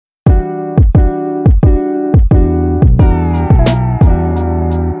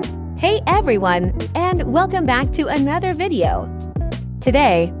everyone, and welcome back to another video.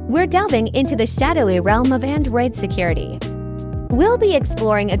 Today, we're delving into the shadowy realm of Android security. We'll be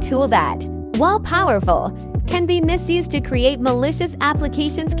exploring a tool that, while powerful, can be misused to create malicious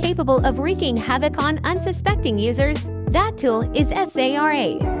applications capable of wreaking havoc on unsuspecting users. That tool is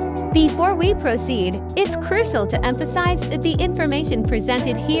SARA. Before we proceed, it's crucial to emphasize that the information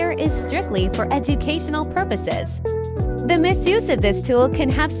presented here is strictly for educational purposes. The misuse of this tool can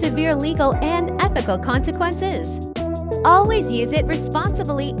have severe legal and ethical consequences. Always use it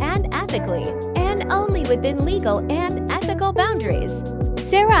responsibly and ethically, and only within legal and ethical boundaries.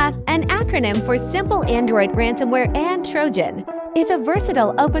 SARA, an acronym for Simple Android Ransomware and Trojan, is a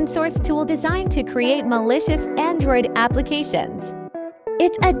versatile open-source tool designed to create malicious Android applications.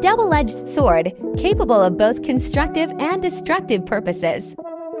 It's a double-edged sword, capable of both constructive and destructive purposes.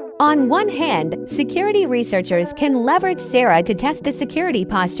 On one hand, security researchers can leverage SARA to test the security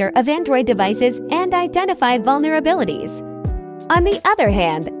posture of Android devices and identify vulnerabilities. On the other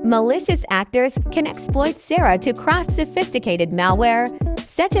hand, malicious actors can exploit SARA to craft sophisticated malware,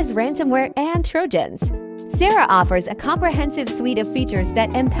 such as ransomware and trojans. SARA offers a comprehensive suite of features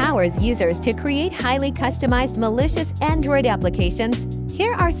that empowers users to create highly customized malicious Android applications.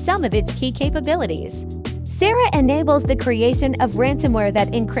 Here are some of its key capabilities. SARA enables the creation of ransomware that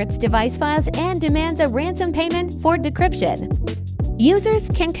encrypts device files and demands a ransom payment for decryption. Users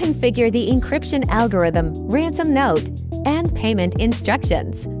can configure the encryption algorithm, ransom note, and payment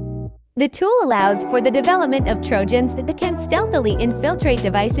instructions. The tool allows for the development of trojans that can stealthily infiltrate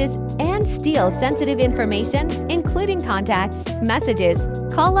devices and steal sensitive information, including contacts, messages,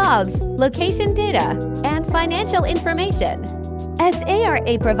 call logs, location data, and financial information.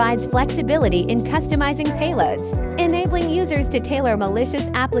 SARA provides flexibility in customizing payloads, enabling users to tailor malicious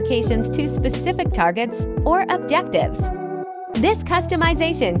applications to specific targets or objectives. This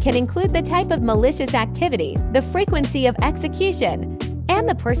customization can include the type of malicious activity, the frequency of execution, and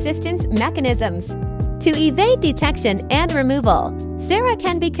the persistence mechanisms. To evade detection and removal, SARA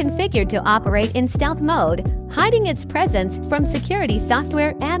can be configured to operate in stealth mode, hiding its presence from security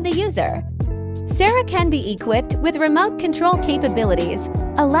software and the user. SARA can be equipped with remote control capabilities,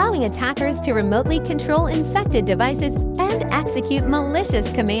 allowing attackers to remotely control infected devices and execute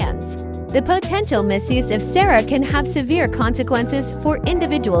malicious commands. The potential misuse of SARA can have severe consequences for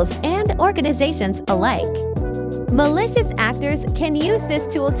individuals and organizations alike. Malicious actors can use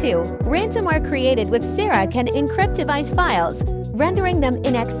this tool too. Ransomware created with SARA can encrypt device files, rendering them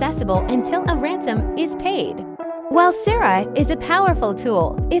inaccessible until a ransom is paid. While SARA is a powerful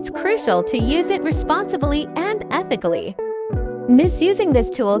tool, it's crucial to use it responsibly and ethically. Misusing this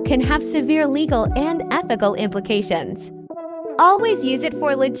tool can have severe legal and ethical implications. Always use it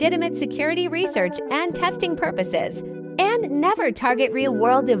for legitimate security research and testing purposes, and never target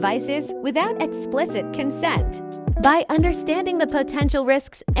real-world devices without explicit consent. By understanding the potential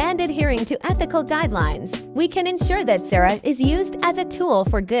risks and adhering to ethical guidelines, we can ensure that SARA is used as a tool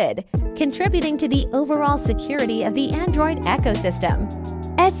for good, contributing to the overall security of the Android ecosystem.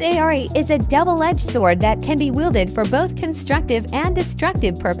 SARA is a double-edged sword that can be wielded for both constructive and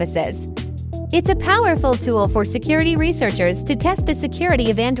destructive purposes. It's a powerful tool for security researchers to test the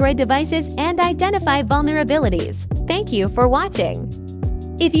security of Android devices and identify vulnerabilities. Thank you for watching.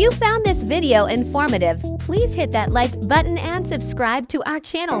 If you found this video informative, please hit that like button and subscribe to our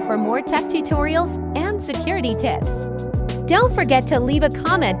channel for more tech tutorials and security tips. Don't forget to leave a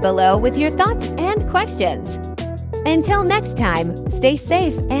comment below with your thoughts and questions. Until next time, stay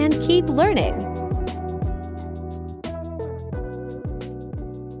safe and keep learning.